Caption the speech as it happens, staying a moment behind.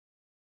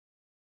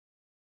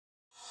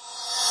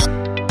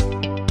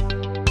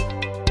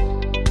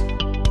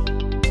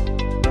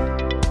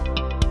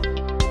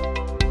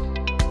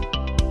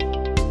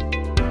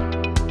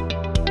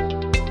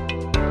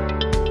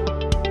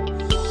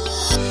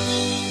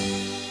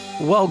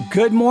Well,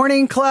 good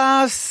morning,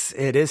 class.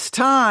 It is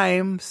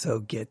time. So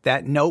get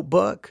that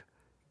notebook,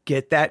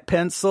 get that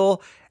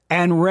pencil,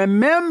 and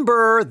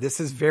remember, this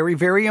is very,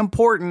 very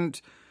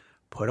important.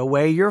 Put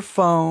away your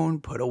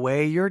phone, put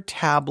away your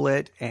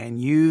tablet, and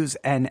use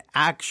an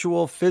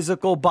actual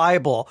physical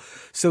Bible.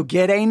 So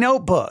get a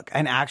notebook,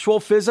 an actual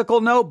physical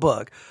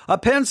notebook, a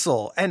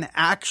pencil, an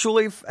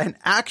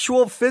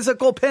actual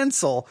physical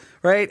pencil,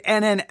 right?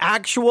 And an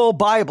actual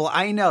Bible.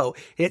 I know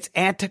it's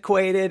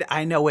antiquated.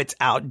 I know it's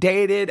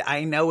outdated.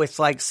 I know it's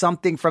like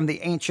something from the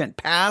ancient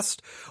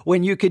past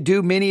when you could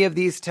do many of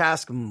these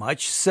tasks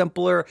much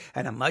simpler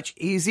and a much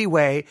easy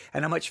way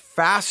and a much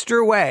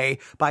faster way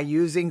by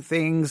using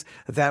things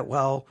that,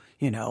 well,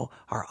 you know,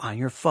 are on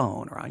your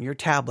phone or on your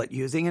tablet,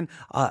 using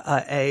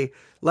a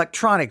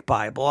electronic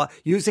Bible,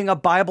 using a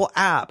Bible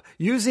app,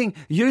 using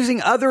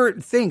other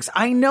things.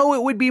 I know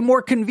it would be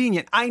more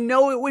convenient. I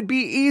know it would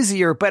be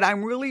easier, but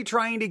I'm really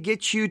trying to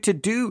get you to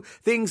do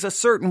things a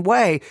certain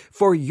way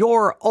for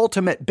your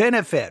ultimate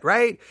benefit,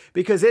 right?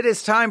 Because it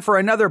is time for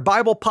another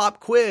Bible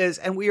Pop quiz,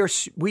 and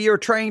we are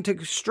trying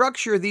to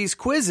structure these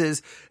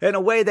quizzes in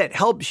a way that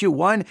helps you,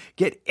 one,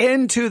 get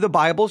into the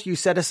Bible. You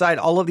set aside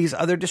all of these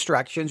other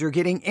distractions. You're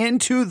getting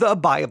into the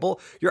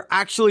Bible. You're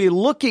actually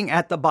looking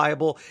at the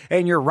Bible,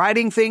 and you're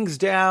writing things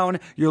down.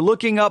 You're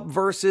looking up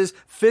verses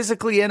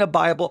physically in a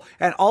Bible.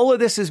 And all of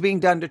this is being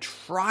done to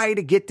try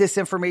to get this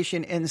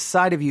information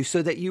inside of you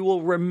so that you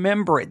will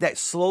remember it, that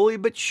slowly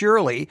but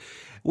surely,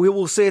 we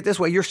will say it this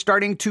way, you're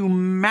starting to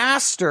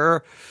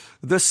master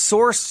the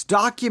source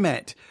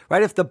document,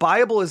 right? If the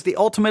Bible is the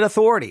ultimate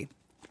authority,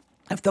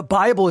 if the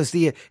Bible is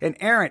the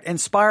inerrant,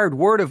 inspired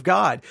word of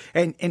God,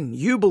 and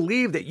you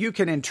believe that you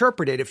can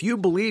interpret it, if you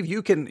believe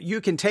you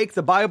can take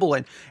the Bible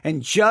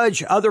and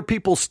judge other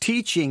people's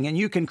teaching, and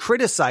you can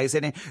criticize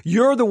it, and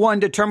you're the one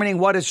determining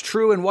what is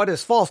true and what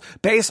is false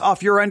based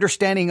off your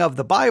understanding of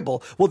the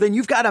Bible, well, then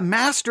you've got to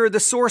master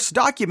the source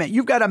document.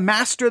 You've got to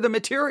master the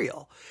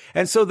material.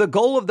 And so the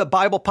goal of the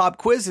Bible Pop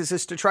quizzes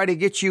is to try to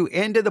get you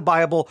into the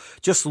Bible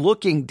just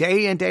looking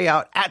day in, day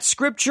out at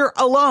Scripture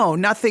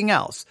alone, nothing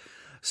else.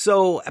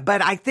 So,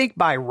 but I think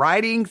by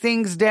writing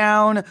things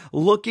down,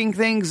 looking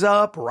things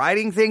up,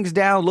 writing things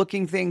down,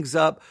 looking things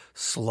up,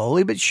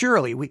 slowly but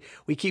surely, we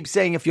keep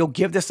saying if you'll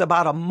give this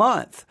about a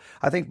month,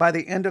 I think by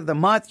the end of the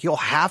month, you'll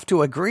have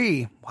to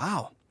agree,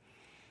 wow,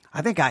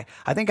 I think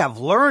I've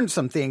learned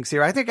some things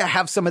here. I think I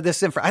have some of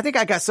this I think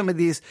I got some of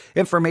these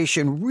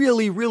information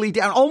really, really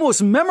down,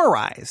 almost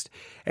memorized.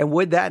 And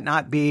would that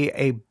not be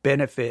a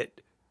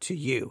benefit to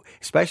you,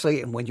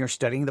 especially when you're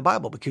studying the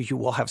Bible, because you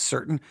will have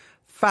certain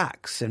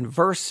facts and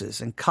verses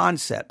and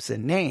concepts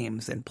and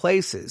names and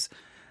places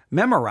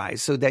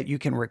memorized so that you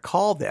can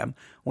recall them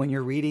when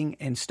you're reading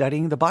and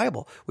studying the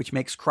Bible, which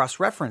makes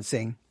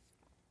cross-referencing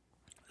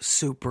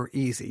super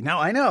easy.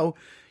 Now, I know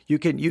you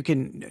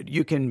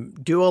can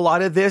do a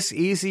lot of this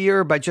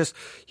easier by just,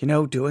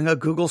 doing a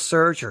Google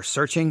search or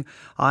searching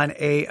on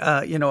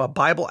a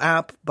Bible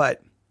app,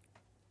 but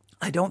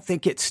I don't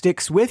think it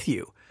sticks with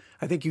you.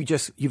 I think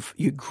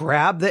you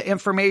grab the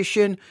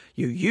information,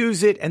 you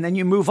use it, and then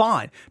you move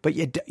on, but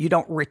you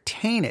don't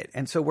retain it.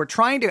 And so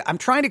I'm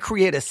trying to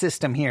create a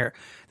system here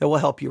that will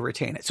help you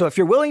retain it. So if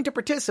you're willing to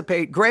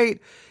participate,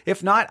 great.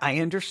 If not, I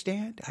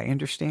understand,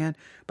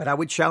 but I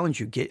would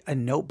challenge you, get a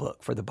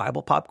notebook for the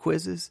Bible Pop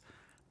quizzes,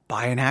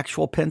 buy an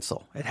actual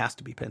pencil. It has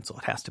to be pencil.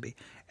 It has to be,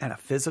 and a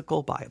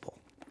physical Bible.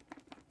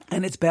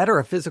 And it's better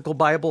a physical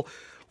Bible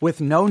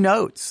with no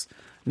notes.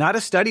 Not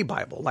a study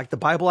Bible. Like the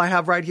Bible I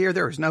have right here,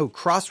 there is no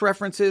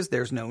cross-references,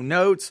 there's no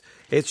notes.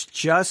 It's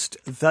just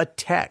the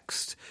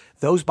text.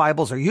 Those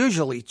Bibles are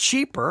usually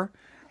cheaper.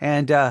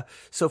 And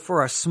so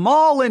for a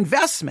small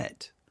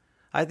investment,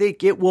 I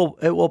think it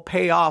will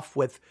pay off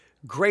with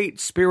great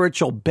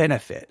spiritual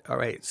benefit. All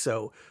right,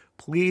 so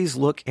please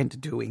look into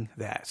doing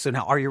that. So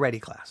now, are you ready,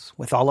 class,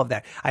 with all of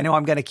that? I know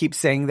I'm going to keep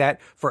saying that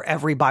for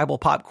every Bible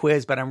Pop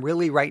quiz, but I'm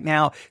really right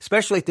now,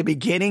 especially at the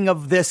beginning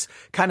of this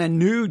kind of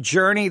new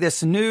journey,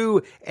 this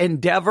new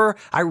endeavor,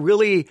 I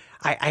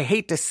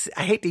hate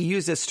to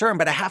use this term,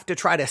 but I have to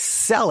try to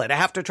sell it. I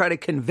have to try to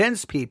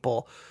convince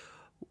people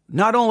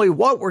not only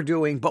what we're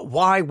doing, but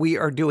why we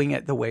are doing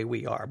it the way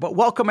we are. But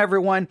welcome,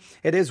 everyone.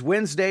 It is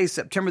Wednesday,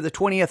 September the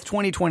 20th,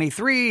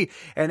 2023,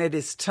 and it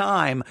is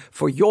time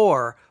for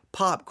your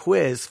Pop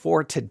quiz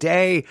for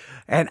today.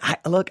 And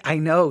I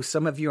know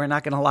some of you are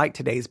not going to like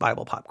today's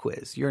Bible Pop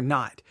quiz. You're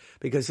not,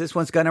 because this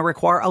one's going to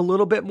require a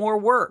little bit more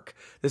work.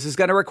 This is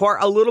going to require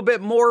a little bit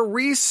more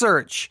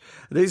research.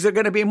 These are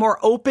going to be more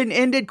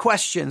open-ended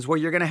questions where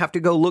you're going to have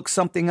to go look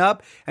something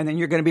up, and then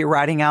you're going to be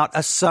writing out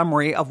a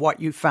summary of what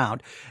you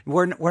found.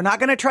 We're not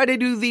going to try to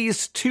do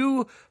these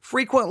too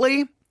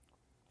frequently.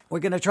 We're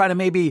going to try to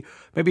maybe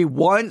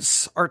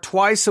once or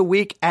twice a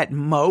week at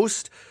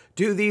most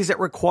do these that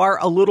require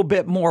a little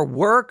bit more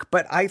work,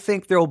 but I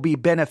think they'll be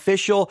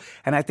beneficial,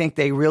 and I think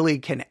they really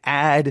can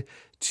add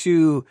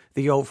to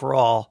the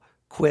overall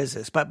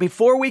quizzes. But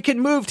before we can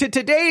move to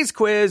today's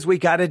quiz, we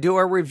got to do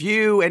a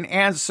review and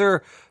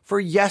answer for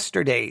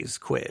yesterday's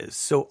quiz.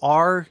 So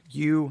are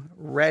you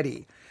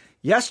ready?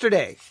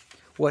 Yesterday,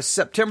 was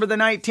September the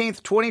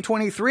 19th,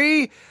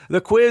 2023.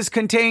 The quiz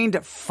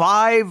contained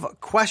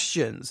 5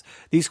 questions.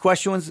 These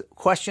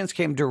questions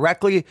came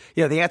directly,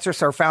 the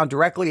answers are found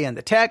directly in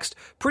the text.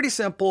 Pretty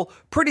simple,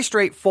 pretty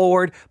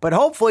straightforward, but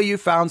hopefully you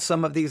found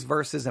some of these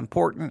verses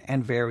important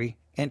and very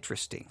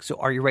interesting. So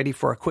are you ready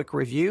for a quick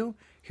review?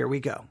 Here we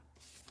go.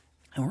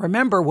 And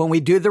remember, when we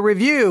do the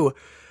review,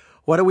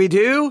 what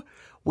do?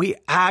 We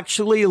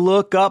actually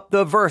look up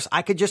the verse.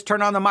 I could just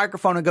turn on the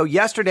microphone and go,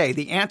 yesterday,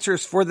 the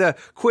answers for the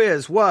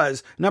quiz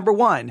was number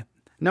 1,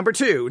 number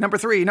 2, number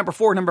 3, number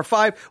 4, number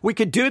 5. We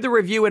could do the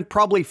review in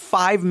probably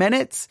 5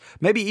 minutes,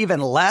 maybe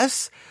even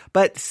less.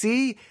 But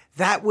see,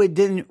 that would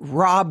then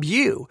rob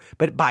you.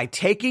 But by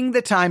taking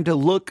the time to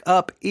look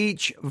up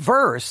each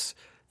verse,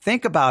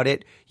 think about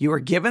it. You were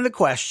given the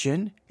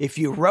question. If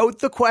you wrote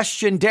the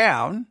question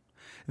down,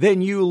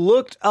 then you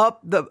looked up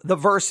the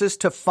verses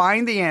to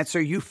find the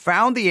answer. You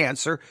found the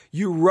answer.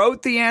 You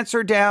wrote the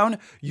answer down.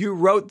 You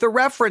wrote the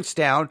reference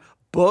down,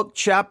 book,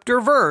 chapter,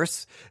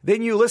 verse.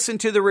 Then you listen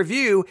to the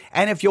review.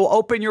 And if you'll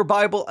open your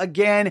Bible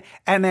again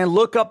and then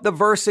look up the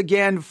verse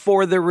again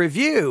for the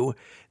review,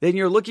 then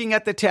you're looking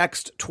at the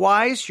text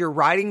twice. You're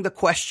writing the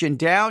question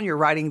down. You're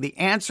writing the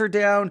answer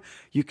down.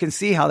 You can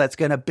see how that's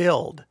going to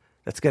build.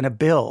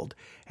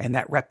 And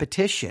that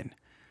repetition,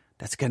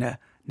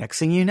 next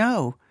thing you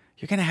know,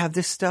 you're going to have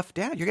this stuff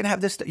down. You're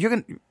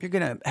going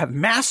to have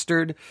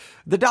mastered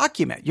the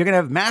document. You're going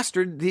to have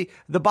mastered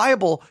the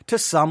Bible to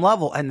some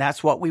level. And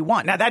that's what we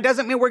want. Now, that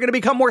doesn't mean we're going to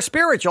become more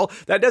spiritual.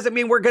 That doesn't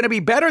mean we're going to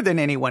be better than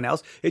anyone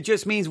else. It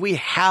just means we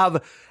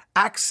have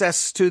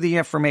access to the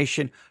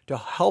information to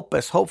help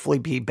us hopefully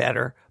be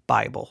better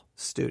Bible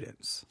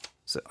students.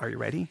 So are you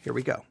ready? Here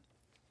we go.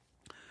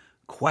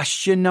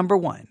 Question number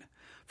 1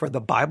 for the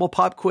Bible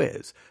Pop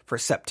Quiz for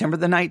September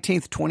the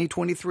 19th,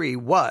 2023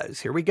 was,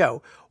 here we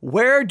go.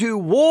 Where do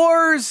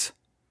wars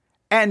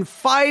and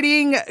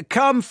fighting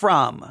come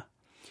from?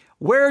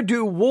 Where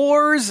do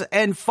wars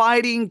and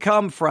fighting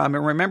come from?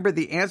 And remember,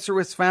 the answer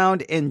was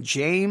found in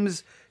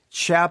James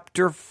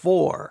chapter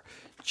 4.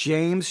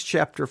 James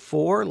chapter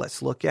 4,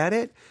 let's look at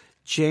it.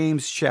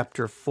 James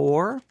chapter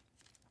 4.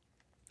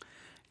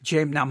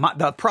 Now,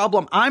 the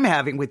problem I'm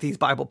having with these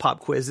Bible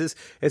Pop quizzes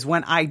is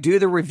when I do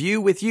the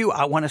review with you,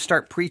 I want to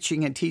start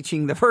preaching and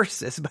teaching the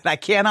verses, but I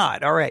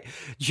cannot. All right.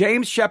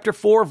 James chapter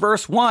 4,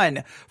 verse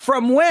 1.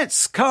 From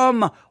whence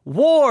come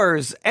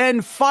wars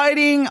and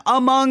fighting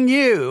among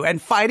you?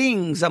 And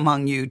fightings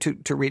among you,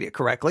 to read it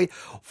correctly.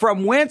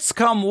 From whence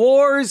come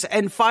wars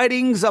and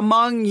fightings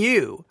among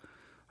you?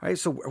 All right.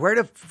 So where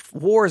do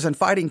wars and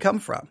fighting come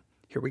from?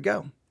 Here we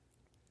go.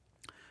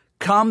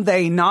 Come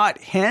they not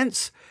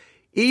hence,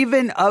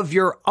 even of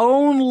your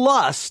own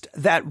lust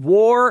that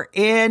war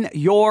in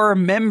your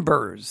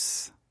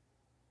members?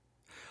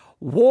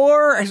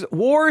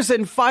 Wars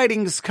and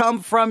fightings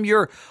come from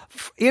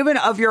even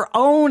of your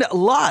own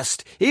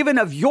lust, even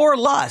of your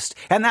lust.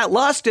 And that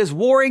lust is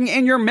warring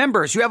in your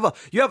members. You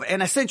have,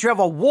 in a sense, you have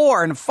a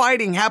war and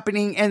fighting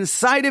happening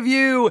inside of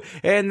you.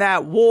 And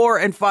that war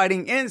and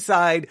fighting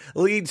inside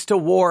leads to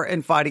war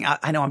and fighting.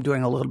 I know I'm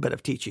doing a little bit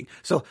of teaching.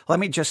 So let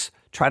me just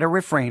try to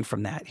refrain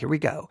from that. Here we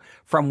go.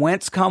 From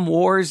whence come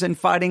wars and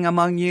fighting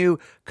among you?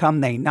 Come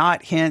they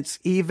not hence,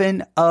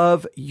 even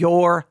of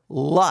your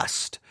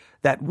lust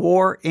that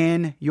war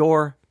in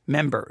your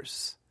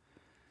members?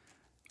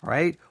 All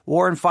right.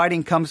 War and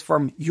fighting comes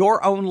from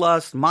your own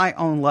lust, my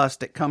own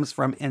lust. It comes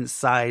from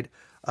inside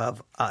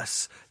of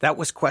us. That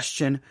was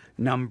question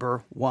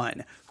number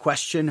 1.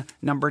 Question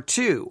number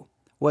 2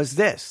 was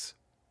this.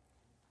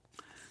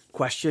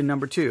 Question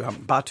number 2. I'm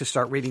about to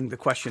start reading the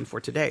question for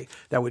today.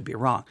 That would be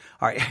wrong.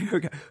 All right. Here we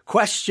go.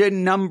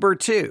 Question number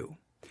 2.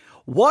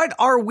 What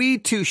are we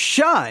to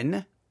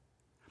shun?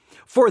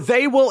 For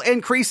they will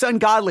increase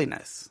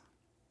ungodliness.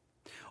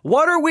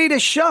 What are we to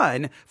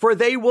shun? For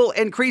they will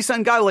increase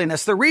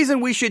ungodliness. The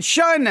reason we should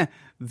shun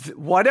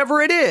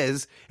whatever it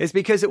is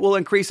because it will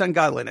increase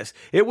ungodliness.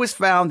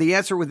 The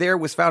answer there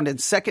was found in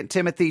 2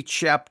 Timothy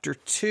chapter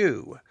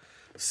 2.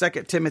 2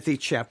 Timothy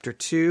chapter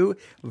 2,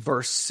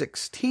 verse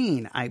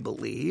 16, I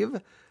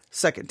believe.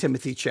 2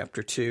 Timothy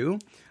chapter 2,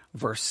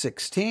 verse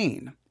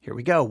 16. Here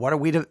we go. What are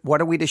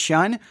we to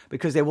shun?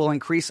 Because they will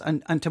increase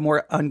unto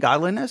more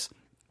ungodliness,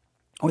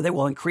 or they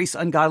will increase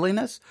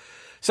ungodliness.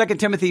 2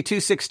 Timothy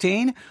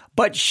 2:16,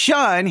 but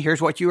shun,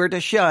 here's what you are to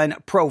shun,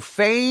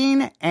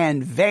 profane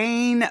and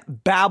vain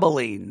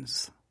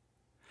babblings.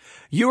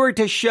 You are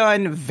to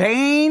shun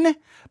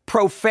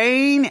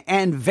profane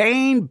and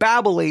vain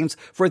babblings,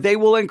 for they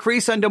will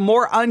increase unto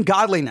more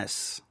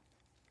ungodliness.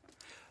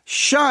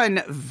 Shun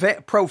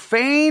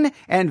profane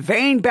and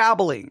vain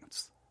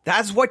babblings.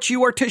 That's what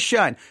you are to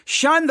shun.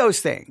 Shun those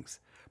things.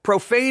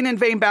 Profane and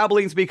vain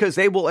babblings, because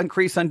they will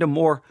increase unto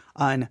more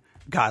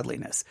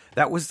ungodliness.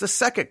 That was the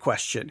second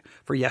question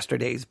for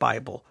yesterday's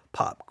Bible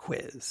Pop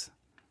Quiz.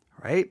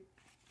 All right.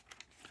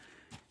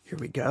 Here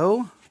we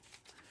go.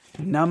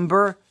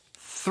 Number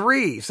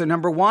 3. So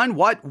number 1,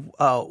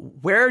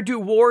 where do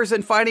wars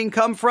and fighting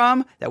come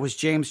from? That was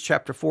James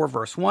chapter 4,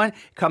 verse 1. It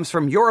comes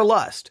from your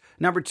lust.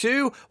 Number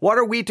 2, what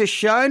are we to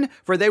shun?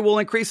 For they will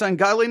increase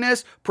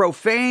ungodliness,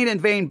 profane and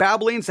vain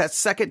babblings.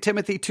 That's 2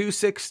 Timothy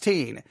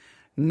 2:16.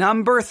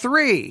 Number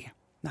 3.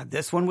 Now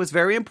this one was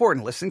very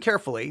important. Listen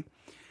carefully.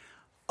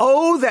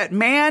 Oh, that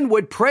man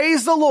would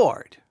praise the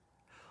Lord.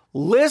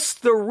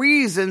 List the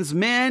reasons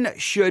men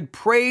should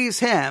praise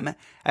him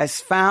as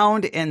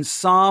found in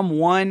Psalm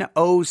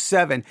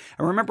 107.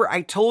 And remember,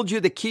 I told you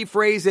the key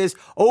phrase is,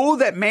 oh,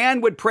 that man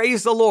would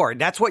praise the Lord.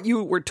 That's what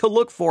you were to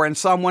look for in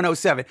Psalm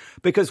 107.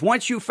 Because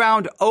once you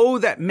found, oh,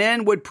 that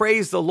men would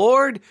praise the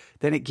Lord,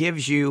 then it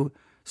gives you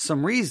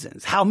some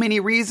reasons. How many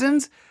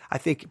reasons? I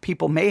think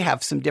people may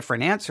have some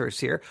different answers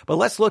here, but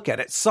let's look at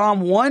it. Psalm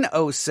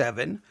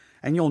 107,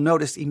 and you'll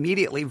notice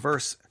immediately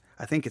verse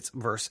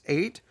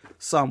 8.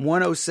 Psalm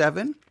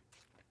 107.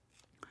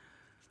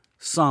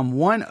 Psalm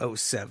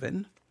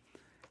 107.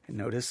 And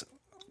notice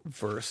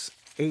verse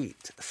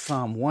 8.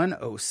 Psalm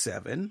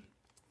 107,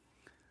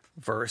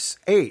 verse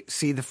 8.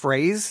 See the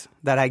phrase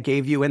that I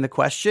gave you in the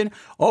question?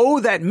 Oh,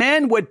 that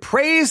men would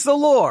praise the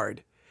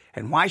Lord.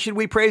 And why should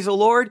we praise the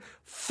Lord?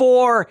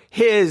 For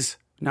his,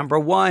 number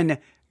 1,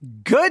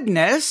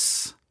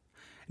 goodness.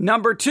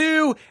 Number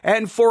 2,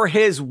 and for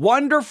his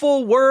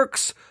wonderful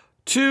works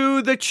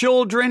to the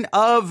children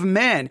of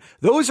men.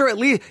 Those are at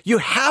least, you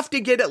have to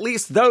get at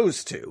least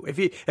those two. If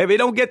you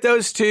don't get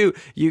those two,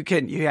 you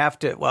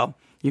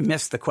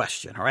missed the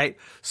question, all right?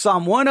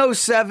 Psalm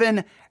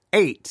 107,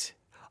 8.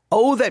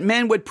 Oh, that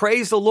men would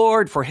praise the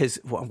Lord for his,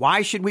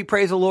 why should we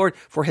praise the Lord?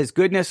 For his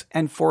goodness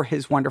and for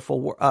his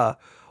wonderful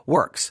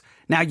works.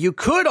 Now you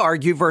could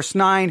argue verse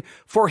 9,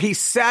 for he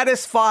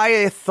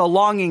satisfieth the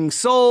longing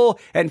soul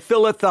and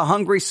filleth the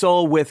hungry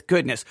soul with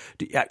goodness.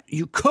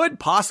 You could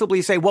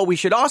possibly say, well, we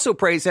should also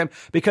praise him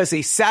because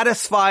he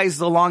satisfies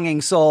the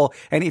longing soul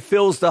and he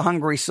fills the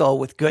hungry soul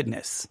with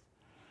goodness.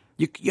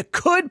 You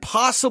could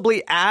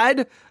possibly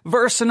add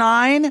verse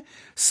 9.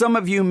 Some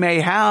of you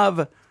may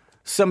have,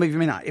 some of you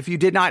may not. If you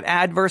did not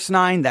add verse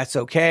 9, that's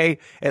okay.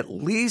 At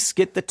least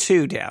get the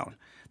 2 down.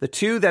 The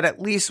 2 that at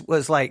least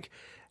was like,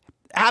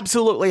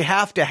 absolutely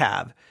have to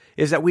have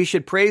is that we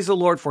should praise the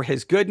Lord for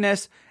his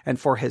goodness and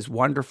for his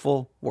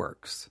wonderful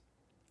works.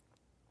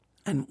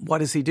 And what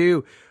does he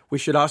do? We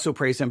should also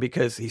praise him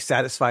because he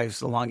satisfies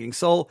the longing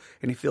soul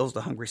and he fills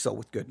the hungry soul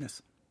with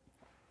goodness.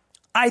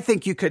 I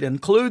think you could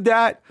include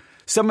that.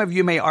 Some of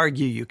you may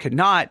argue you could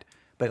not,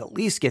 but at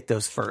least get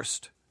those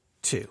first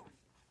 2.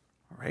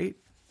 All right.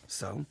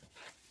 So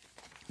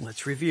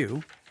let's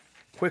review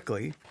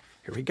quickly.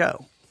 Here we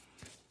go.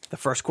 The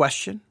first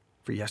question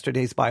for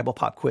yesterday's Bible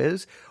Pop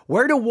Quiz.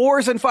 Where do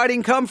wars and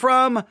fighting come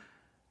from?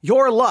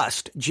 Your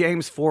lust,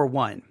 James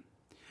 4:1.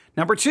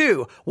 Number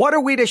 2, what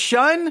are we to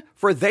shun?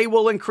 For they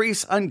will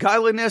increase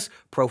ungodliness,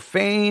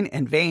 profane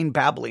and vain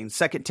babbling,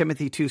 2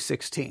 Timothy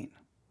 2:16.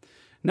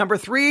 Number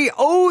 3,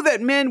 oh, that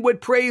men would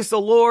praise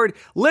the Lord.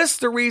 List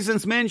the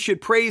reasons men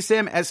should praise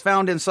him as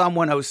found in Psalm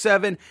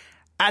 107.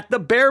 At the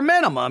bare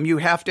minimum, you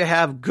have to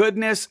have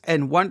goodness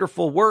and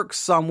wonderful works,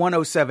 Psalm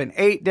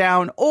 107:8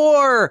 down,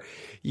 or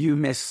you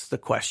miss the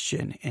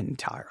question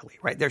entirely,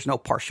 right? There's no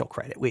partial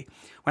credit. We're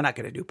not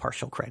going to do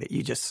partial credit.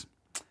 You missed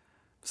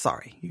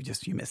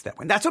that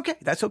one. That's okay.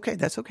 That's okay.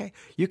 That's okay.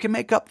 You can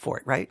make up for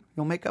it, right?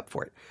 You'll make up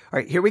for it. All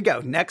right, here we go.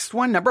 Next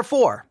one, number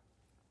 4.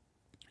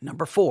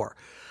 Number 4.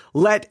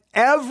 Let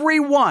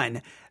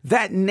everyone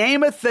that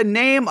nameth the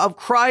name of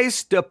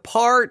Christ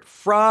depart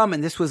from,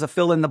 and this was a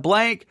fill in the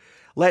blank,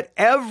 let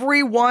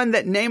everyone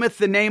that nameth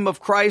the name of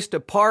Christ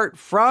depart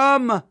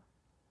from.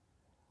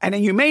 And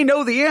then you may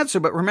know the answer,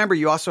 but remember,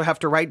 you also have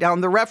to write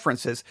down the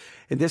references.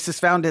 And this is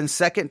found in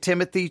 2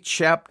 Timothy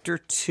chapter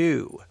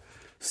 2.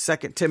 2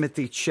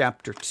 Timothy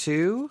chapter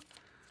 2.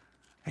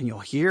 And you'll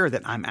hear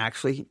that I'm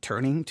actually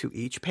turning to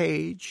each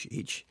page.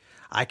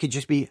 I could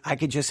just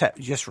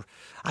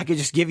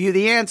give you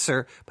the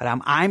answer, but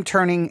I'm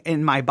turning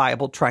in my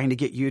Bible trying to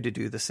get you to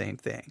do the same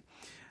thing.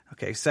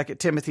 Okay, 2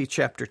 Timothy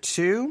chapter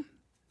 2.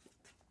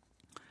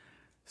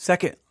 2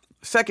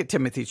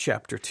 Timothy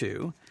chapter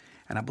 2,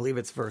 and I believe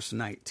it's verse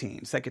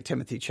 19. 2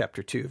 Timothy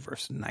chapter 2,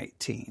 verse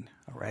 19.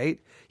 All right?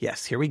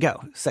 Yes, here we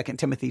go. 2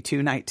 Timothy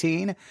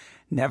 2:19.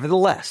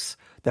 Nevertheless,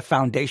 the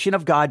foundation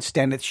of God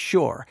standeth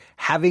sure,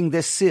 having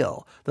this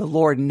seal, the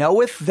Lord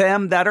knoweth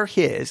them that are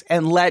his,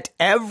 and let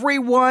every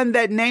one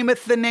that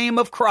nameth the name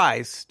of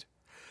Christ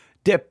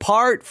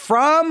depart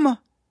from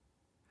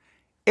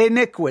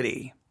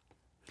iniquity.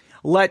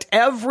 Let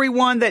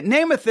everyone that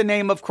nameth the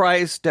name of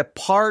Christ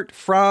depart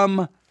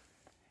from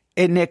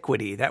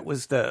iniquity. That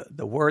was the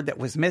word that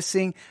was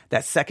missing.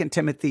 That's 2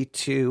 Timothy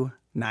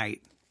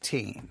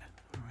 2:19.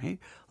 All right,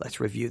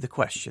 let's review the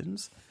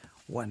questions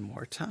one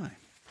more time.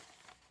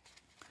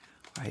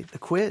 All right, the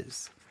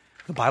quiz,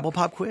 the Bible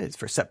Pop Quiz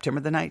for September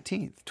the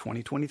 19th,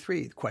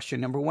 2023. Question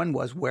number 1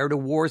 was, where do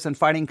wars and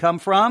fighting come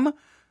from?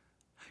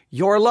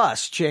 Your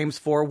lust, James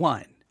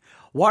 4:1.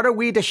 What are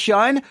we to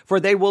shun?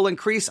 For they will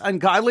increase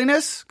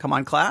ungodliness. Come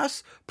on,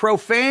 class.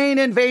 Profane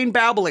and vain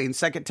babbling,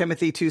 2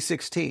 Timothy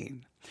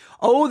 2:16.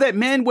 Oh, that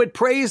men would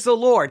praise the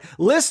Lord.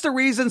 List the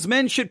reasons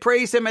men should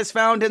praise him as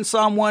found in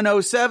Psalm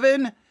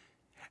 107.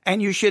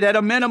 And you should at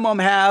a minimum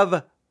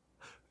have,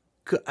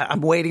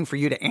 I'm waiting for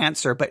you to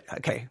answer, but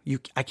okay,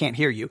 I can't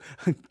hear you.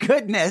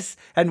 Goodness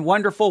and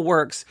wonderful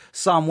works,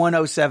 Psalm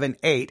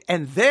 107:8.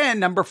 And then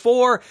number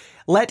 4,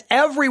 let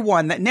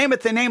everyone that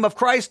nameth the name of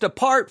Christ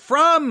depart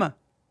from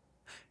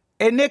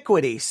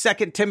iniquity,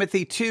 2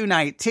 Timothy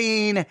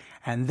 2:19.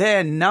 And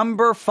then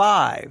number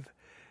 5,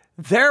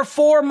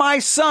 therefore, my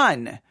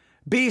son,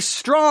 be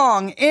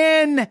strong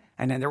in,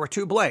 and then there were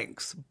 2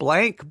 blanks,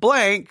 blank,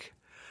 blank,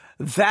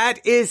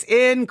 that is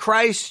in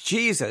Christ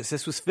Jesus.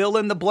 This was fill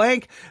in the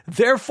blank.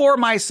 Therefore,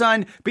 my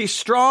son, be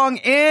strong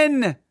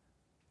in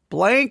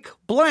blank,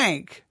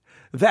 blank,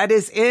 that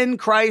is in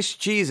Christ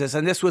Jesus.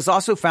 And this was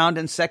also found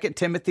in 2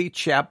 Timothy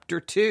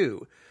chapter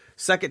 2.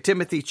 2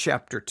 Timothy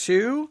chapter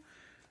 2.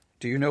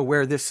 Do you know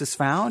where this is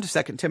found?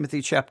 2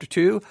 Timothy chapter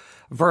 2,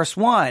 verse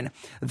 1.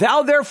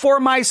 Thou therefore,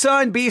 my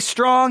son, be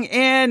strong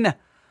in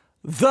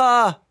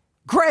the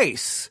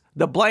grace.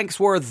 The blanks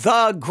were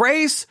the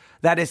grace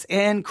that is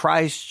in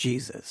Christ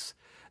Jesus.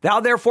 Thou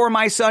therefore,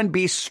 my son,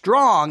 be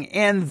strong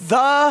in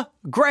the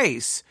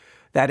grace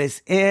that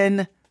is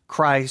in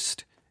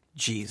Christ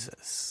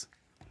Jesus.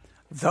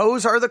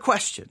 Those are the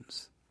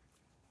questions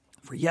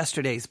for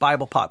yesterday's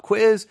Bible Pop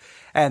quiz,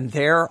 and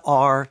there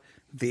are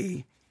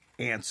the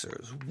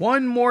answers.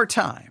 One more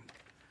time,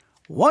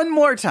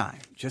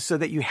 just so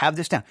that you have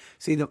this down.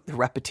 See the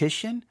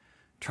repetition,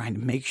 trying to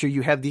make sure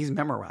you have these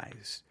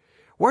memorized.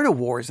 Where do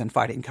wars and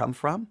fighting come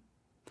from?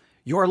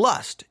 Your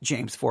lust,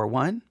 James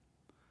 4:1.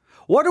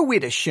 What are we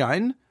to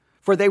shun?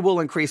 For they will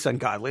increase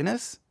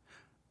ungodliness.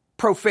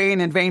 Profane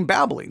and vain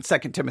babbling,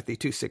 2 Timothy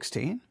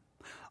 2:16.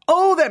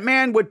 Oh, that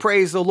man would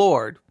praise the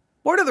Lord.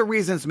 What are the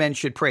reasons men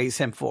should praise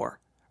him for?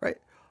 Right?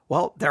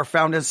 Well, they're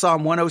found in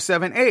Psalm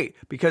 107:8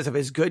 because of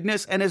his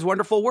goodness and his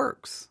wonderful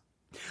works.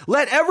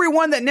 Let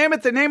everyone that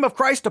nameth the name of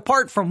Christ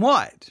depart from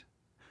what?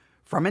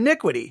 From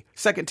iniquity,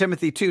 2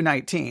 Timothy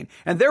 2:19.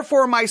 And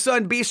therefore, my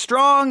son, be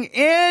strong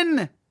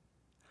in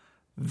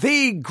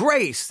the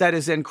grace that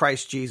is in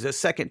Christ Jesus,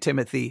 2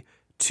 Timothy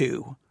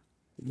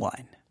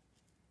 2:1.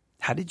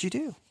 How did you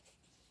do?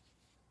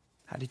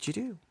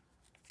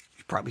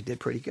 You probably did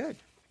pretty good.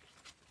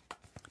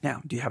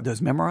 Now, do you have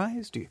those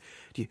memorized?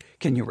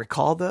 Can you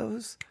recall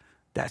those?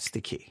 That's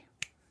the key.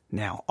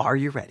 Now, are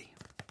you ready?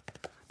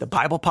 The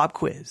Bible Pop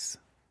quiz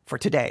for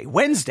today,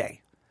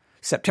 Wednesday,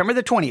 September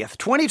the 20th,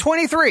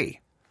 2023.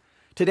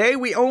 Today,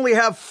 we only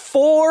have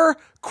 4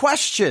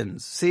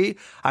 questions. See,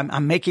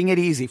 I'm making it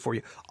easy for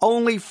you.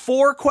 Only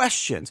 4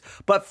 questions.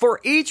 But for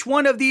each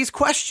one of these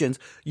questions,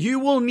 you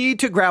will need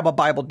to grab a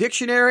Bible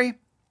dictionary,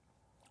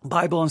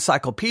 Bible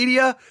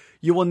encyclopedia.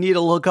 You will need to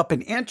look up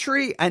an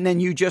entry, and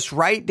then you just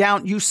write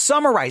down, you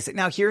summarize it.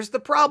 Now, here's the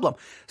problem.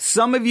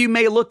 Some of you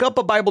may look up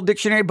a Bible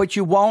dictionary, but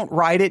you won't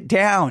write it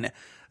down.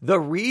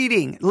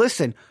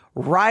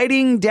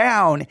 Writing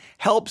down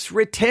helps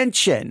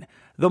retention.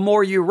 The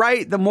more you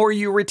write, the more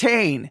you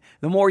retain.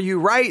 The more you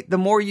write, the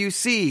more you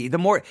see.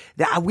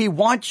 We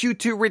want you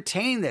to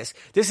retain this.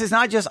 This is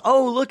not just,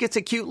 oh, look, it's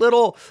a cute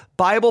little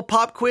Bible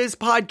Pop quiz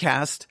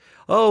podcast.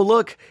 Oh,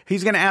 look,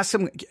 he's going to ask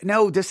some.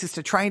 No, this is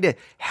to trying to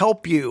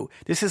help you.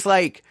 This is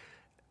like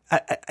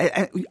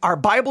our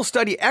Bible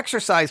study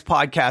exercise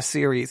podcast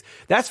series.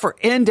 That's for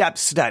in-depth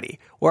study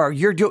where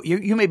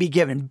you may be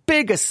given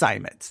big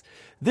assignments.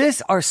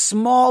 These are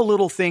small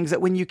little things that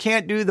when you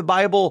can't do the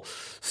Bible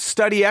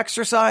study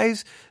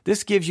exercise,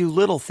 this gives you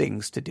little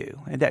things to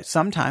do, and that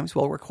sometimes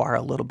will require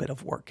a little bit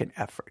of work and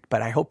effort.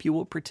 But I hope you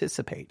will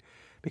participate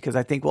because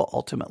I think will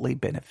ultimately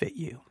benefit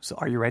you. So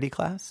are you ready,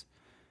 class?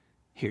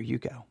 Here you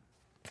go.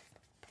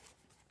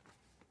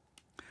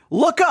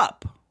 Look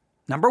up.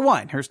 Number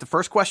 1, here's the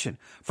first question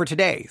for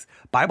today's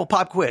Bible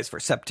Pop quiz for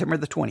September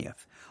the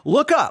 20th.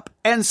 Look up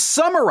and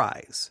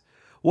summarize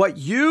what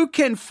you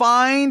can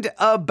find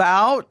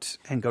about,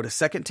 and go to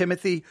 2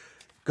 Timothy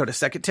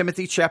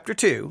chapter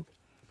 2.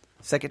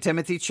 2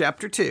 Timothy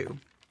chapter 2.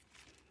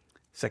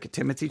 2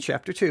 Timothy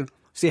chapter 2.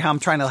 See how I'm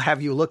trying to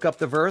have you look up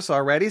the verse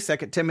already? 2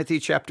 Timothy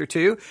chapter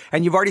 2.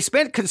 And you've already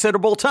spent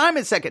considerable time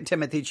in 2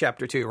 Timothy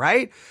chapter 2,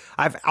 right?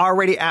 I've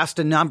already asked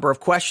a number of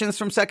questions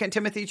from 2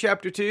 Timothy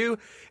chapter 2.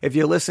 If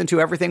you listen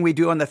to everything we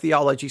do on the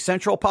Theology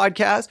Central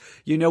podcast,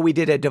 you know we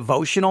did a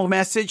devotional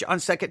message on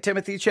 2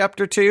 Timothy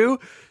chapter 2.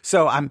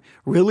 So I'm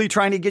really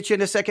trying to get you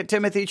into 2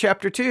 Timothy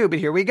chapter 2, but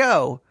here we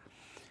go.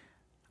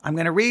 I'm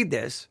going to read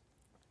this.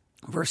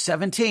 Verse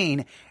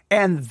 17,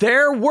 and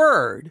their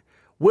word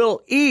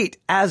will eat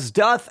as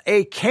doth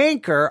a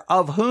canker,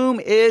 of whom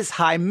is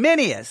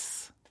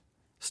Hymenaeus.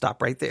 Stop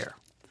right there.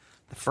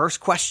 The first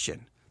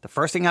question, the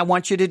first thing I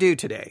want you to do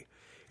today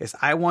is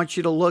I want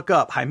you to look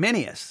up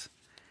Hymenaeus,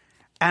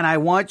 and I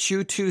want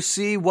you to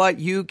see what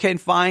you can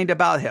find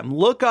about him.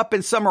 Look up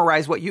and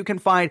summarize what you can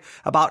find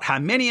about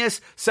Hymenaeus,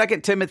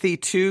 2 Timothy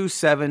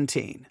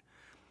 2:17.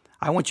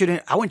 I want you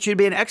to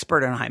be an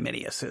expert on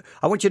Hymenaeus.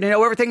 I want you to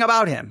know everything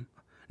about him.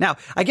 Now,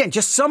 again,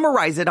 just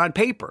summarize it on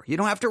paper. You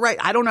don't have to write.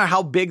 I don't know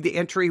how big the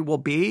entry will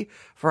be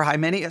for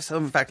Hymenaeus. So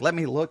in fact, let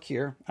me look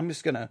here. I'm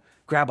just going to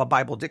grab a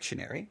Bible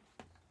dictionary.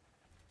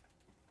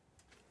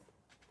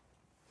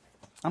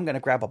 I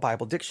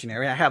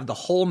have the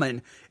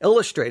Holman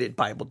Illustrated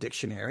Bible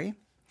Dictionary.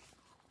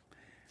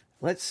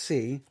 Let's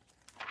see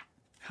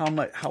how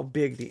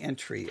big the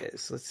entry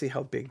is.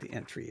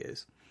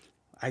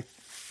 I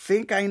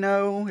think I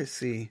know. Let's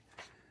see.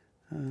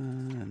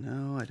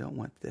 No, I don't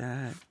want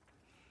that.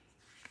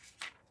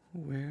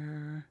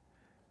 Where?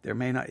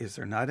 Is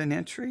there not an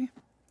entry?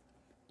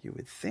 You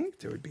would think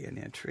there would be an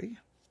entry.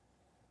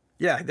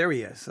 Yeah, there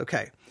he is.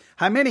 Okay.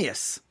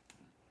 Hymenaeus.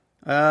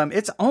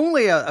 It's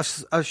only a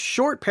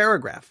short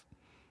paragraph.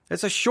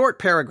 It's a short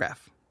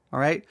paragraph. All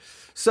right.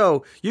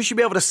 So you should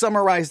be able to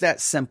summarize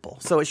that simple.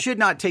 So it should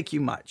not take you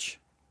much.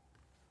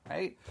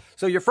 Right.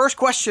 So your first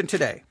question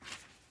today,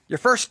 your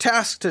first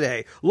task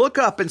today, look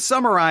up and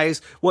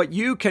summarize what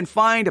you can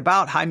find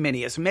about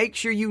Hymenaeus. Make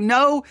sure you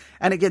know.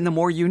 And again, the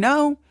more you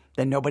know,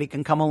 then nobody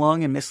can come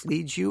along and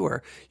mislead you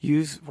or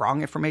use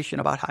wrong information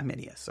about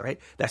Hymenaeus. All right.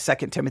 That's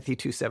 2 Timothy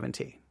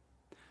 2:17.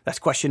 That's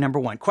question number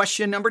 1.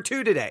 Question number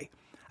 2 today.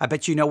 I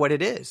bet you know what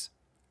it is.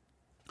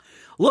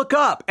 Look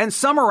up and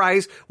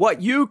summarize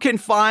what you can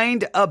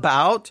find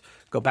about,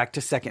 go back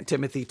to 2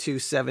 Timothy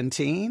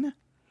 2:17.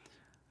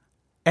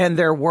 And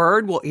their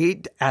word will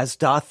eat as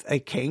doth a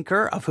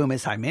canker, of whom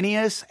is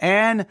Hymenaeus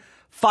and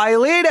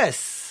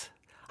Philetus.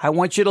 I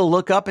want you to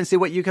look up and see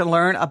what you can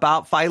learn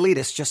about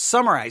Philetus. Just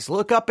summarize.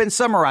 Look up and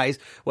summarize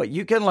what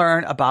you can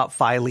learn about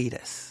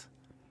Philetus.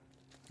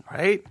 All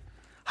right?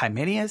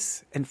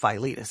 Hymenaeus and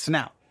Philetus.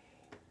 Now,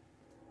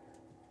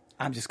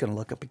 I'm just going to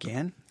look up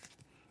again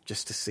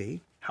just to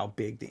see how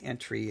big the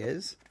entry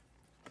is.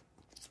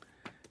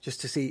 Just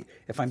to see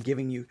if I'm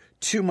giving you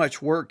too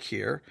much work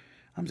here.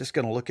 I'm just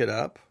going to look it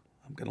up.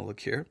 I'm going to look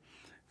here.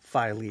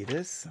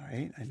 Philetus. All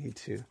right.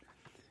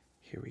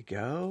 Here we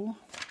go.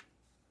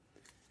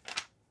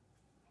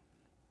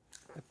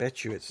 I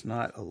bet you it's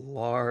not a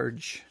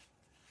large.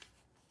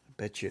 I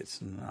bet you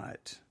it's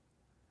not.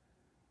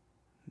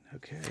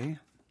 Okay.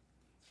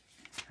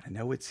 I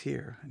know it's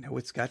here. I know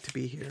it's got to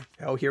be here.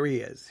 Oh, here he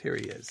is.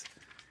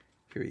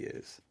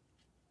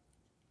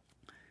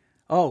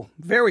 Oh,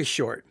 very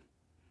short.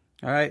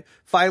 All right.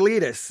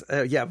 Philetus.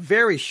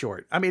 Very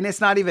short. I mean, it's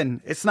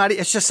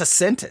just a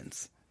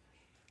sentence.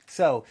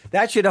 So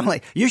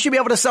you should be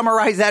able to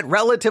summarize that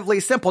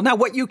relatively simple. Now,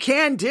 what you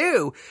can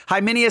do,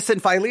 Hymenaeus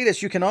and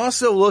Philetus, you can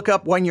also look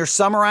up when you're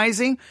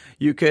summarizing.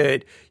 You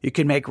can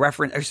make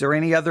reference. Is there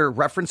any other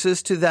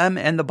references to them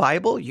in the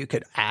Bible? You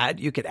could add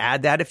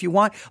that if you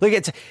want. Look,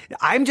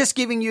 I'm just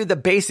giving you the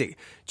basic.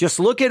 Just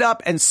look it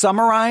up and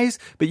summarize,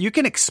 but you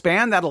can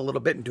expand that a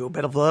little bit and do a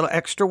little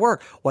extra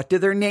work. What do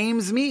their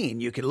names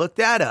mean? You could look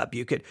that up.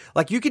 You could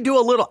do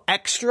a little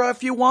extra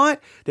if you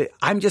want.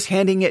 I'm just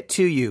handing it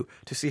to you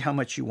to see how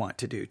much you want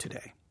to do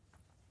today.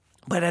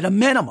 But at a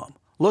minimum,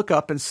 look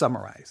up and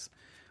summarize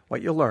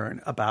what you'll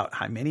learn about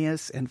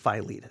Hymenaeus and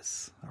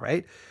Philetus. All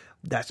right.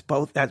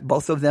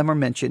 Both of them are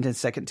mentioned in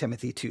 2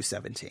 Timothy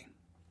 2:17.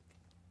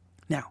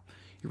 Now,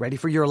 you ready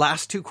for your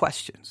last 2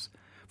 questions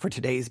for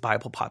today's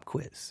Bible Pop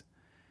Quiz?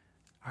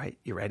 All right,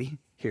 you ready?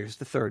 Here's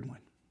the third one.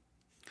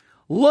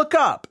 Look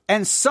up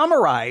and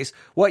summarize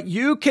what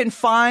you can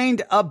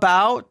find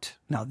about.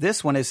 Now,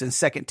 this one is in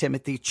 2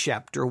 Timothy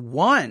chapter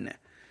 1,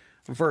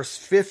 verse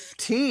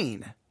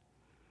 15.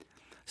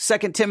 2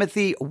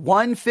 Timothy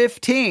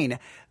 1:15.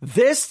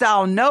 This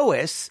thou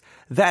knowest,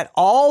 that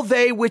all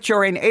they which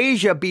are in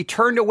Asia be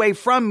turned away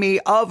from me,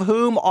 of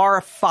whom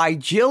are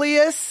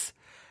Phygellus,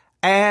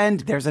 and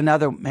there's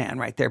another man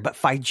right there, but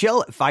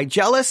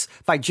Phygellus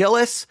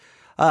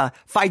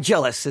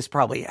is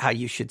probably how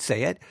you should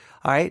say it.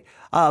 All right.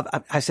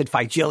 I said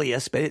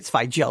Phygellus, but it's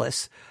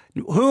Phygellus,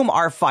 whom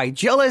are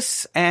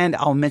Phygellus, and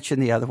I'll mention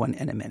the other one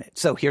in a minute.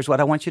 So here's what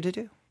I want you to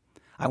do.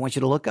 I want you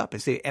to look up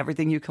and see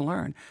everything you can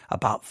learn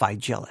about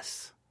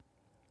Phygellus.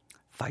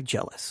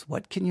 Phygellus.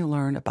 What can you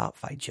learn about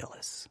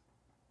Phygellus?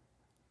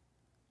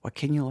 What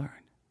can you learn?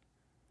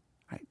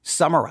 All right.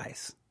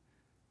 Summarize.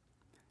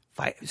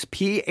 Phygellus.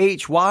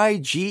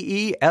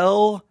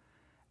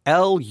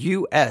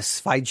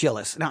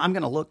 Phygellus. Now I'm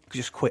going to look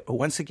just quick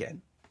once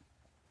again.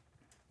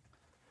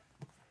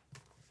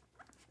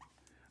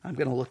 I'm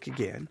going to look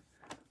again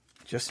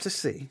just to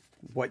see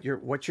what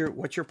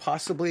you're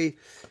possibly,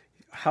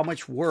 how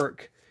much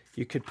work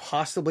you could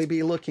possibly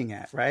be looking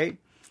at, right?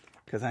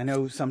 Because I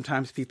know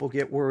sometimes people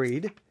get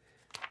worried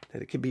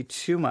that it could be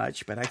too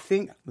much, but I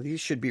think these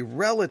should be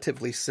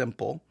relatively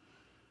simple.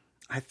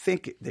 I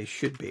think they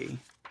should be.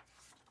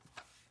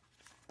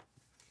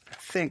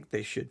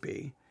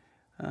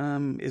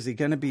 Is he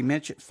going to be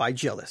mentioned?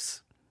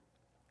 Phygellus.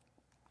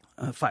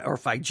 Or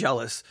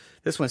Phygellus.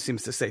 This one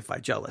seems to say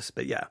Phygellus,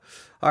 but yeah.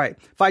 All right.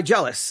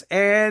 Phygellus.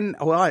 And,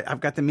 well, I've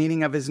got the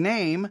meaning of his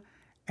name,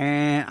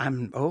 and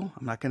I'm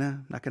not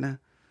going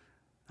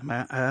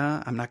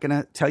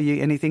to tell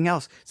you anything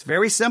else. It's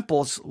very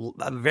simple. It's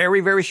a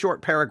very, very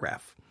short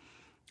paragraph.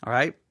 All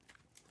right.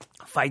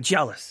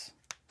 Phygellus.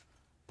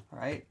 All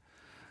right.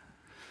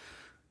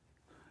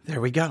 There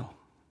we go.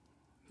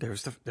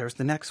 There's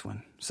the next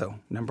one. So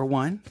number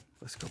 1,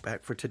 let's go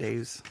back for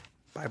today's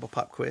Bible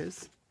Pop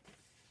quiz.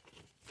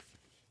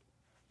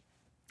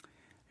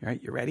 All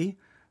right, you ready?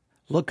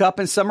 Look up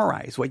and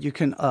summarize what you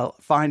can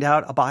find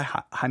out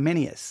about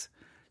Hymenaeus.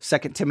 2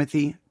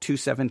 Timothy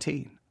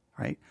 2:17,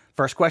 right?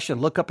 First question,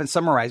 look up and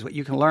summarize what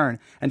you can learn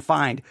and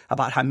find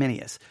about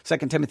Hymenaeus.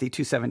 2 Timothy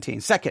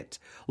 2:17. Second,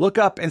 look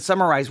up and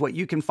summarize what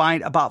you can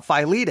find about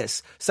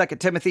Philetus. 2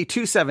 Timothy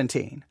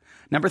 2:17.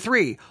 Number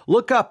 3,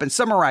 look up and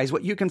summarize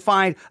what you can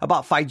find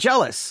about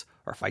Phygellus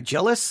or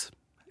Phygellus.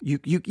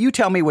 You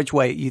tell me which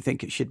way you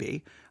think it should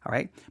be. All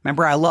right.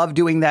 Remember, I love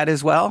doing that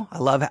as well.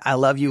 I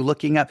love you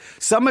looking up.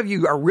 Some of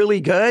you are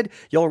really good.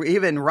 You'll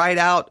even write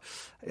out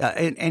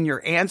in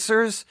your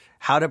answers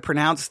how to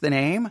pronounce the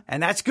name.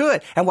 And that's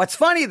good. And what's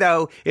funny,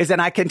 though, is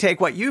that I can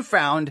take what you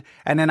found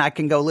and then I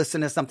can go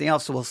listen to something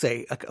else. So we'll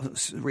say,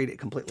 read it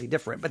completely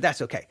different, but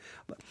that's okay.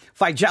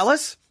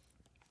 Phygellus.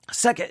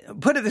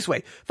 Second, put it this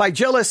way,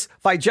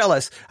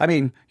 Phygellus. I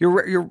mean,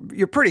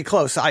 you're pretty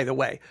close either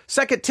way.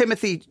 2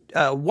 Timothy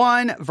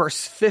 1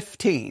 verse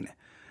 15.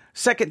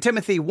 2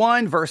 Timothy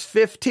 1 verse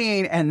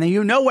 15, and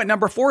you know what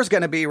number 4 is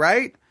going to be,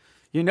 right?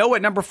 You know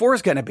what number 4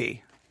 is going to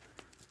be.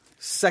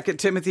 2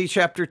 Timothy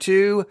chapter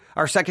 2,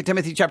 or 2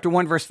 Timothy chapter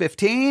 1 verse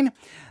 15.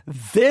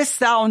 This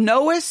thou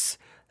knowest,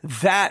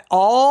 that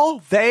all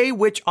they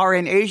which are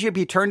in Asia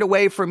be turned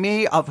away from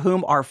me, of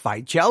whom are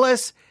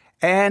Phygellus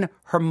and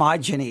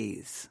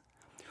Hermogenes.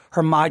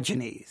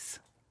 Hermogenes.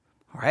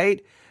 All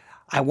right.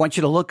 I want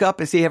you to look up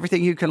and see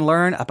everything you can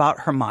learn about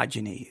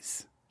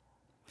Hermogenes.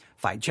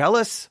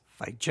 Phygellus,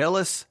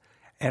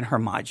 and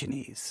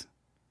Hermogenes.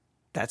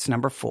 That's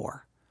number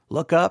 4.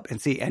 Look up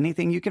and see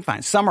anything you can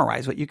find.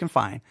 Summarize what you can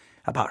find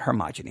about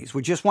Hermogenes.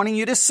 We're just wanting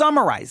you to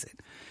summarize it.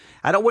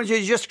 I don't want you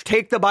to just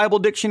take the Bible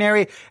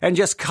dictionary and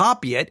just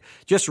copy it.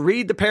 Just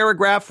read the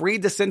paragraph,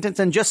 read the sentence,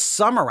 and just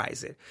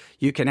summarize it.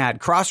 You can add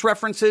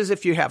cross-references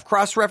if you have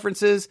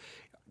cross-references.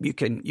 You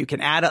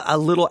can add a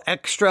little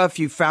extra if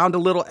you found a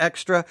little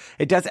extra.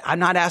 I'm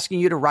not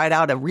asking you to write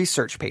out a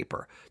research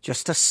paper,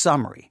 just a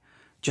summary,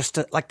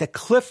 like the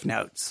Cliff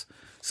Notes.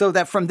 So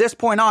that from this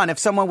point on, if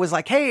someone was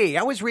like, hey,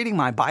 I was reading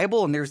my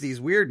Bible and there's these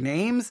weird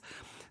names,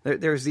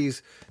 there's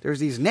these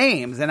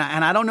names and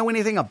I don't know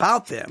anything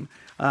about them.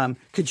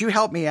 Could you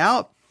help me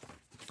out?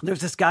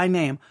 There's this guy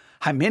named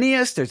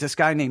Hymenaeus. There's this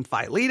guy named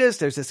Philetus.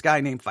 There's this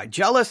guy named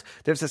Phygellus.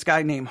 There's this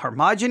guy named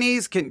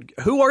Hermogenes.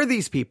 Who are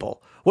these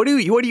people? What do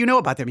you know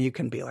about them? You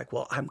can be like,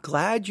 well, I'm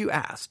glad you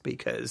asked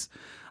because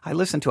I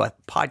listened to a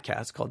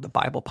podcast called the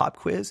Bible Pop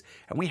Quiz,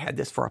 and we had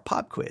this for a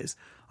pop quiz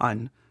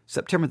on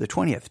September the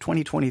 20th,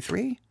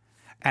 2023.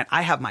 And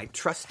I have my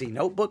trusty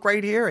notebook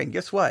right here. And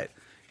guess what?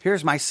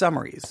 Here's my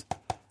summaries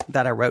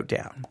that I wrote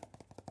down.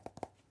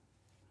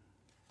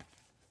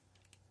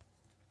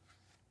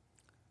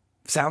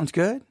 Sounds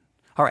good?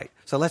 All right,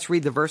 so let's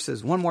read the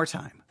verses one more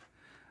time.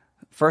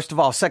 First of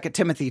all, 2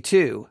 Timothy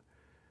 2,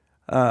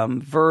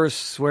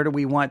 verse, where do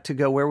we want to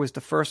go? Where was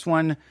the first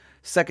one?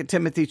 2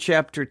 Timothy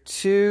chapter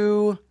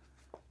 2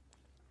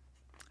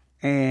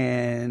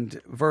 and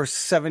verse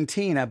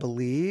 17, I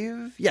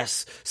believe.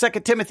 Yes, 2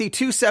 Timothy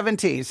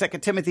 2:17. 2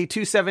 Timothy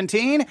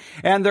 2:17,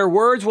 and their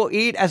words will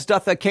eat as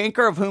doth a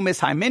canker, of whom is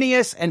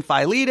Hymenaeus and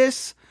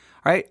Philetus.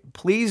 All right,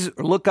 please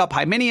look up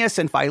Hymenaeus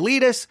and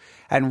Philetus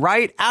and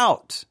write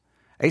out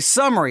a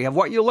summary of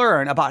what you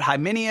learn about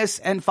Hymenaeus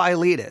and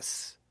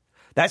Philetus.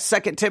 That's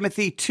 2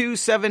 Timothy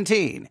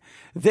 2:17.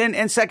 Then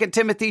in 2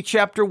 Timothy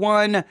chapter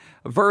 1,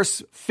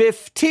 verse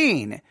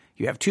 15,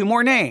 you have 2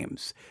 more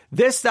names.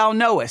 This thou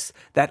knowest,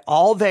 that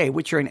all they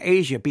which are in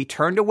Asia be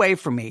turned away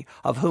from me,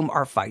 of whom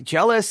are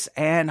Phygellus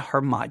and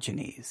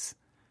Hermogenes.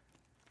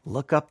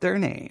 Look up their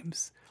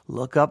names.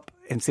 Look up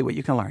and see what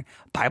you can learn.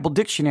 Bible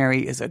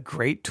dictionary is a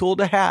great tool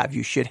to have.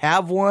 You should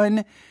have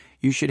one.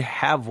 You should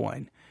have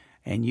one.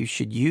 And you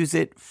should use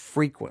it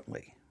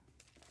frequently.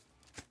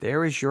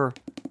 There is your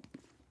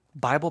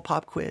Bible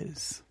Pop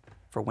Quiz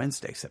for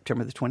Wednesday,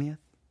 September the 20th,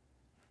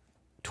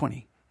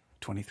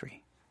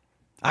 2023.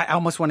 I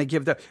almost want to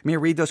let me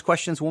read those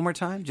questions one more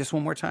time, just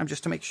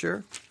to make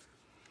sure.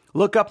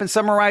 Look up and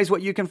summarize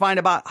what you can find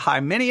about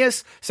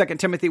Hymenaeus, 2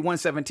 Timothy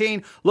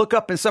 1:17. Look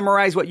up and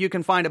summarize what you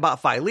can find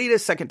about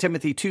Philetus, 2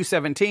 Timothy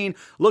 2:17.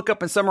 Look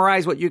up and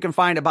summarize what you can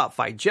find about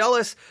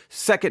Phygellus,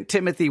 2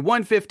 Timothy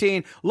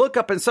 1:15. Look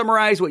up and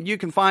summarize what you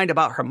can find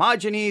about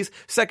Hermogenes,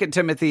 2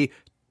 Timothy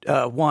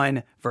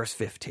 1, verse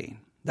 15.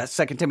 That's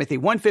 2 Timothy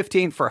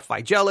 1:15 for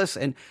Phygellus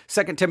and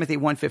 2 Timothy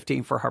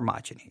 1:15 for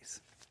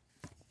Hermogenes.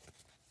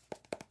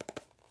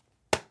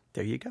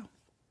 There you go.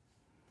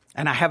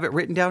 And I have it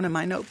written down in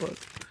my notebook.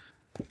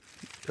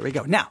 There we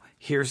go. Now,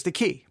 here's the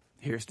key.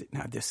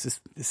 Now this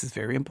is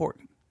very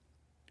important.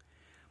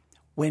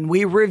 When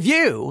we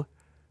review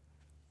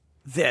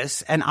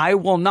this, and I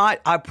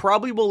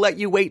probably will let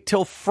you wait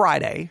till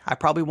Friday. I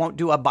probably won't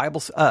do a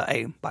Bible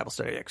study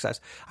exercise.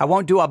 I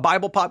won't do a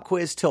Bible Pop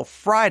Quiz till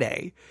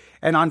Friday.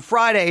 And on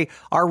Friday,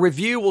 our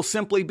review will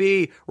simply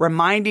be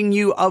reminding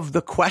you of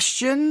the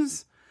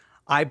questions.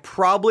 I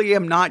probably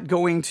am not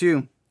going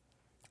to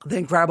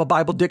then grab a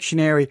Bible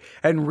dictionary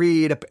and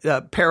read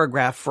a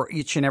paragraph for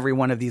each and every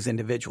one of these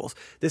individuals.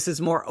 This is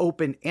more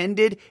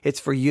open-ended. It's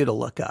for you to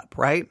look up,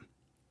 right?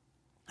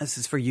 This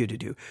is for you to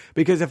do.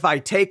 Because if I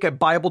take a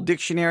Bible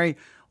dictionary,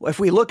 if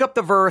we look up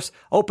the verse,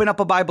 open up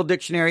a Bible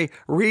dictionary,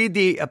 read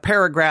the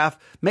paragraph,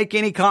 make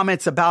any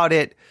comments about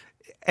it,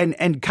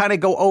 and kind of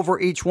go over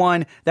each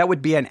one, that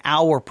would be an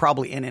hour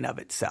probably in and of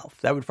itself.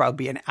 That would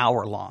probably be an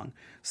hour long.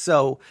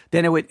 So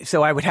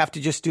I would have to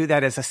just do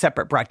that as a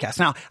separate broadcast.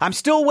 Now, I'm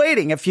still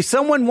waiting. If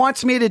someone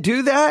wants me to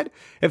do that,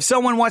 if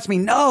someone wants me,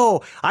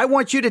 no, I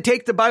want you to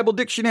take the Bible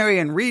dictionary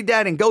and read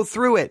that and go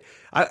through it.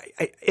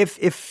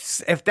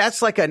 If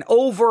that's like an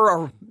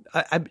over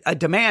a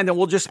demand, then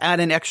we'll just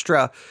add an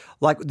extra,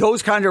 like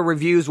those kind of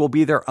reviews will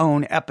be their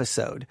own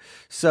episode.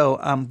 So,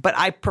 but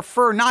I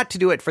prefer not to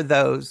do it for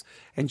those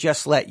and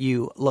just let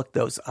you look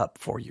those up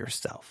for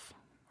yourself.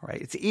 Right?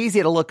 It's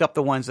easy to look up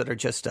the ones that are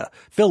just a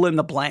fill in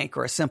the blank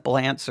or a simple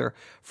answer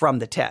from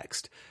the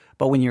text.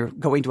 But when you're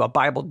going to a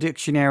Bible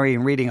dictionary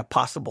and reading a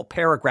possible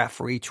paragraph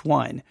for each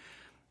one,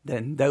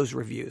 then those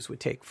reviews would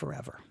take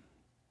forever.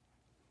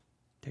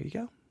 There you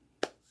go.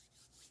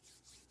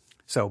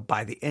 So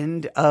by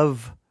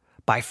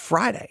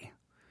Friday,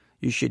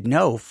 you should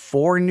know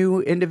 4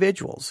 new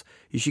individuals.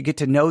 You should get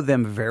to know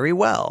them very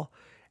well.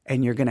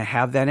 And you're going to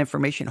have that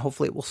information.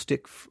 Hopefully it will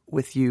stick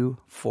with you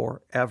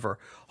forever.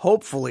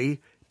 Hopefully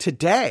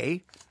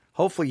yesterday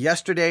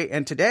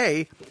and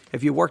today,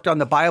 if you worked on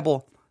the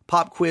Bible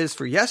pop quiz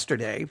for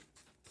yesterday,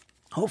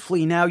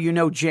 hopefully now you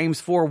know James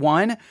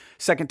 4:1,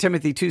 2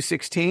 Timothy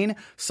 2:16,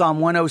 Psalm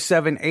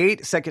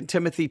 107:8, 2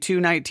 Timothy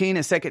 2:19,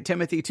 and 2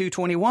 Timothy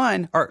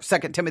 2:21, or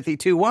 2 Timothy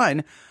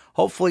 2:1,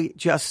 hopefully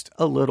just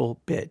a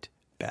little bit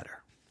better.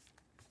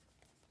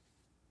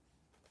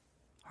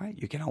 All right,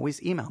 you can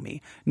always email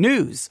me,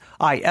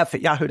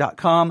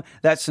 newsif@yahoo.com.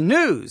 That's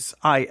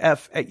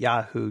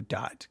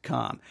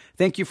newsif@yahoo.com.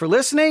 Thank you for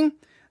listening.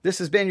 This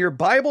has been your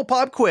Bible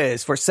Pop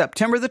Quiz for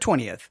September the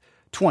 20th,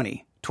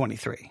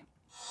 2023.